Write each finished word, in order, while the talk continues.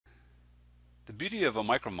The beauty of a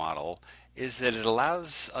micromodel is that it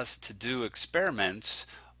allows us to do experiments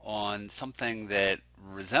on something that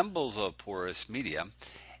resembles a porous medium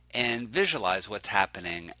and visualize what's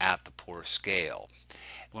happening at the pore scale.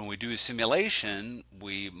 When we do a simulation,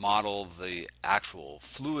 we model the actual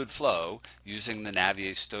fluid flow using the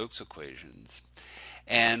Navier-Stokes equations.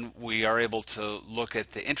 And we are able to look at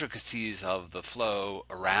the intricacies of the flow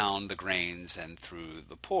around the grains and through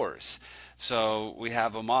the pores. So we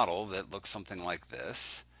have a model that looks something like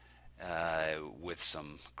this with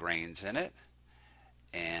some grains in it.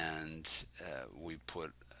 And we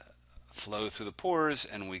put flow through the pores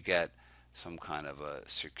and we get some kind of a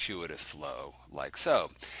circuitous flow like so.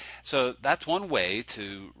 So that's one way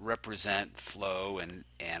to represent flow, and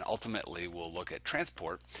ultimately we'll look at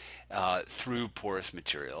transport through porous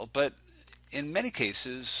material. But in many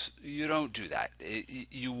cases, you don't do that.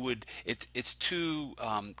 It's too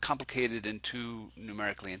complicated and too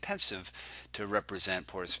numerically intensive to represent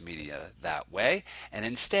porous media that way. And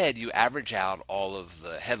instead, you average out all of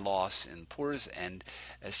the head loss in pores and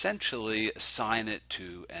essentially assign it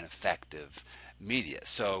to an effective media.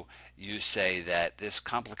 So you say that this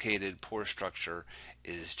complicated pore structure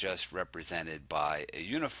is just represented by a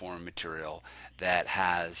uniform material that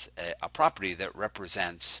has a property that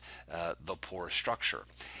represents the pore structure.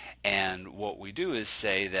 And what we do is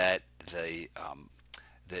say that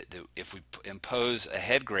if we impose a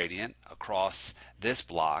head gradient across this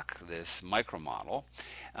block, this micromodel,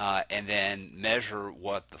 and then measure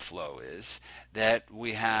what the flow is, that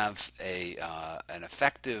we have an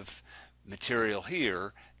effective material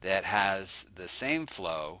here that has the same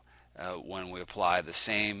flow when we apply the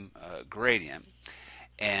same gradient.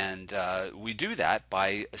 And we do that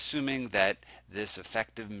by assuming that this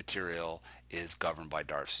effective material is governed by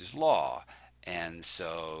Darcy's law. And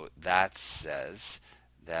so that says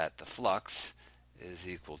that the flux is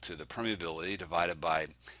equal to the permeability divided by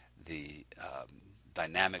the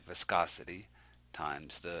dynamic viscosity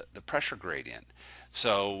times the pressure gradient.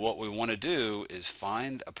 So what we want to do is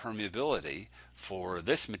find a permeability for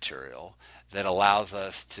this material that allows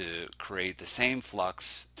us to create the same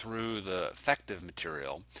flux through the effective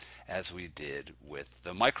material as we did with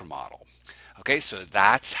the micromodel. Okay, so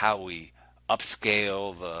that's how we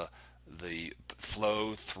upscale the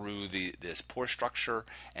flow through this pore structure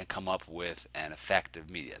and come up with an effective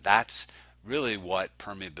media. That's really what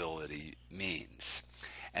permeability means.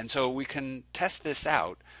 And so we can test this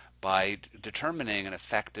out by determining an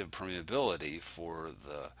effective permeability for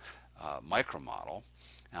the micromodel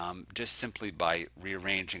just simply by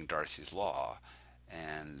rearranging Darcy's law.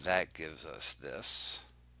 And that gives us this.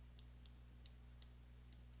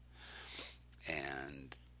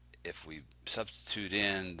 And if we substitute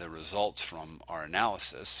in the results from our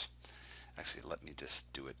analysis, actually let me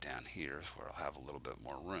just do it down here where I'll have a little bit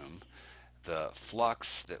more room. The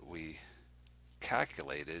flux that we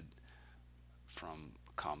calculated from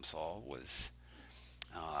COMSOL was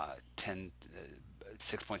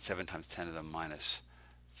 6.7 times 10 to the minus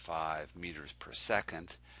 5 meters per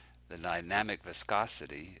second. The dynamic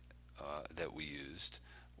viscosity that we used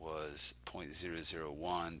was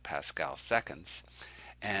 0.001 Pascal seconds,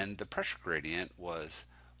 and the pressure gradient was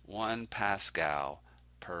 1 Pascal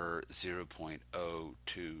per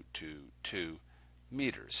 0.0222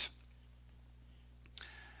 meters.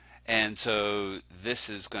 And so this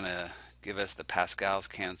is going to give us the pascals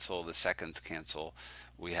cancel, the seconds cancel.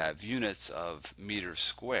 We have units of meters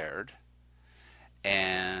squared.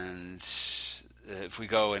 And if we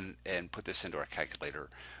go and put this into our calculator,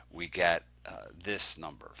 we get this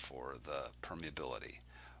number for the permeability.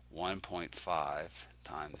 1.5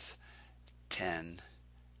 times 10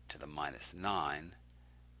 to the minus 9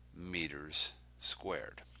 meters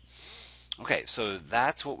squared. Okay, so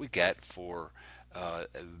that's what we get for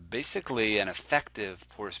basically an effective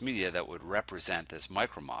porous media that would represent this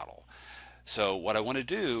micromodel. So what I want to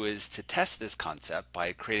do is to test this concept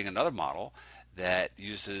by creating another model that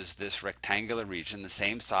uses this rectangular region, the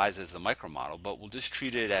same size as the micromodel, but we'll just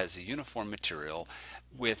treat it as a uniform material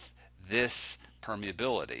with this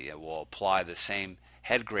permeability. And we'll apply the same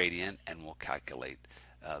head gradient and we'll calculate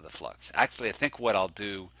the flux. Actually, I think what I'll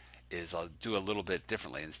do is I'll do a little bit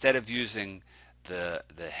differently. Instead of using the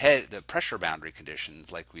pressure boundary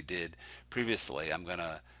conditions like we did previously, I'm going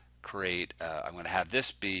to have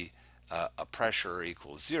this be a pressure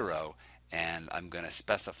equals 0, and I'm going to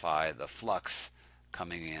specify the flux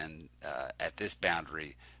coming in at this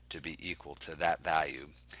boundary to be equal to that value.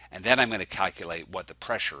 And then I'm going to calculate what the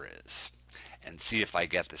pressure is and see if I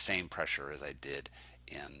get the same pressure as I did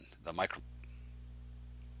in the micro.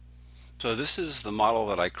 So this is the model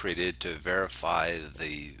that I created to verify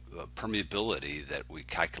the permeability that we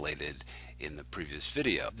calculated in the previous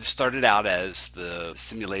video. This started out as the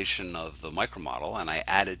simulation of the micromodel, and I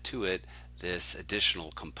added to it this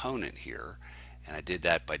additional component here. And I did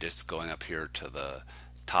that by just going up here to the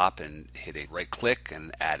top and hitting right click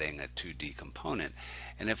and adding a 2D component.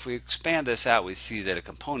 And if we expand this out, we see that a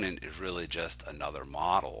component is really just another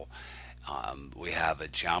model. We have a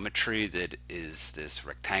geometry that is this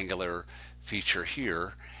rectangular feature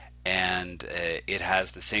here, and it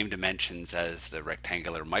has the same dimensions as the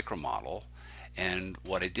rectangular micromodel. And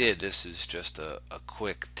what I did, this is just a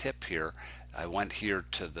quick tip here. I went here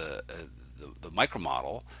to the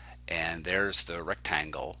micromodel, and there's the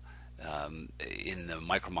rectangle in the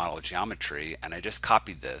micromodel geometry, and I just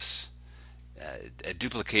copied this. I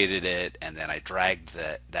duplicated it, and then I dragged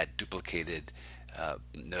that duplicated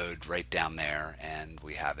node right down there, and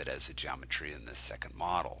we have it as a geometry in this second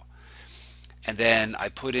model. And then I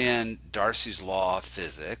put in Darcy's law of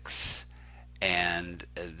physics, and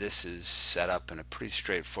this is set up in a pretty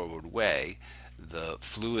straightforward way. The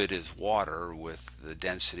fluid is water with the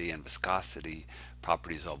density and viscosity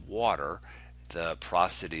properties of water. The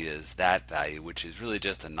porosity is that value, which is really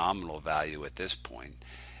just a nominal value at this point.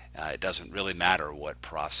 It doesn't really matter what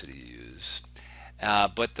porosity you use.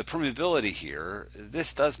 But the permeability here,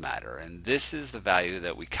 this does matter, and this is the value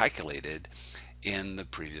that we calculated in the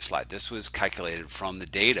previous slide. This was calculated from the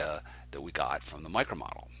data that we got from the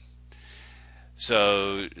micromodel.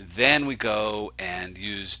 So then we go and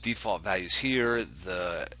use default values here.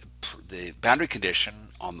 The boundary condition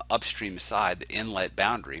on the upstream side, the inlet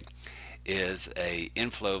boundary, is a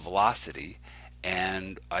inflow velocity,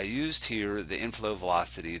 and I used here the inflow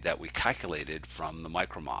velocity that we calculated from the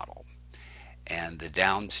micromodel. And the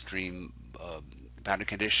downstream boundary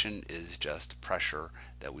condition is just pressure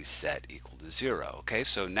that we set equal to 0. Okay,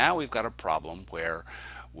 so now we've got a problem where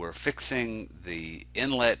we're fixing the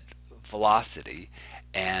inlet velocity,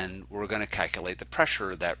 and we're going to calculate the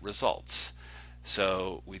pressure that results.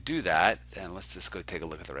 So we do that, and let's just go take a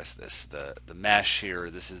look at the rest of this. The mesh here,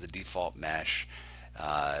 this is the default mesh.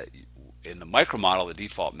 In the micromodel, the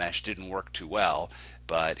default mesh didn't work too well,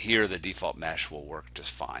 but here the default mesh will work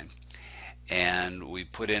just fine. And we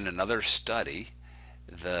put in another study.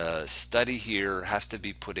 The study here has to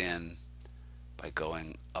be put in by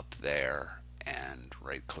going up there and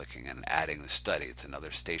right clicking and adding the study. It's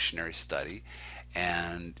another stationary study,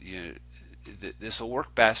 and this will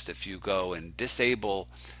work best if you go and disable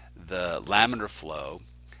the laminar flow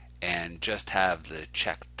and just have the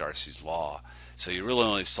check Darcy's law. So you're really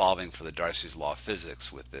only solving for the Darcy's law of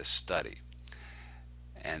physics with this study.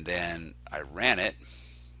 And then I ran it,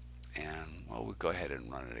 and well, we'll go ahead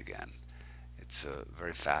and run it again. It's a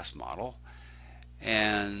very fast model.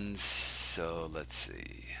 And so let's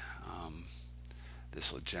see.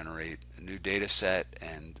 This will generate a new data set,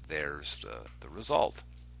 and there's the result.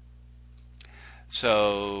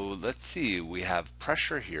 So let's see, we have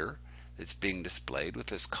pressure here that's being displayed with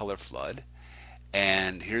this color flood,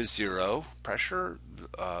 and here's 0 pressure,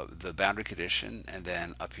 the boundary condition, and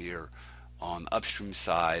then up here on the upstream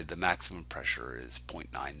side the maximum pressure is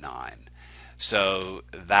 0.99. So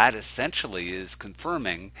that essentially is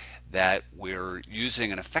confirming that we're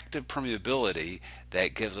using an effective permeability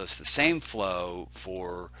that gives us the same flow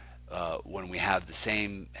for when we have the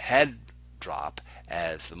same head drop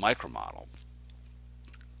as the micromodel.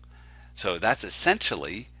 So that's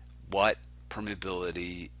essentially what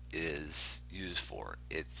permeability is used for.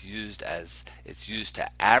 It's used to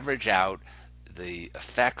average out the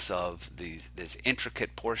effects of this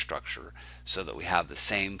intricate pore structure so that we have the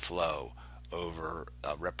same flow over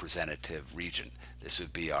a representative region. This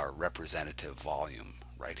would be our representative volume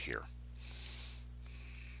right here.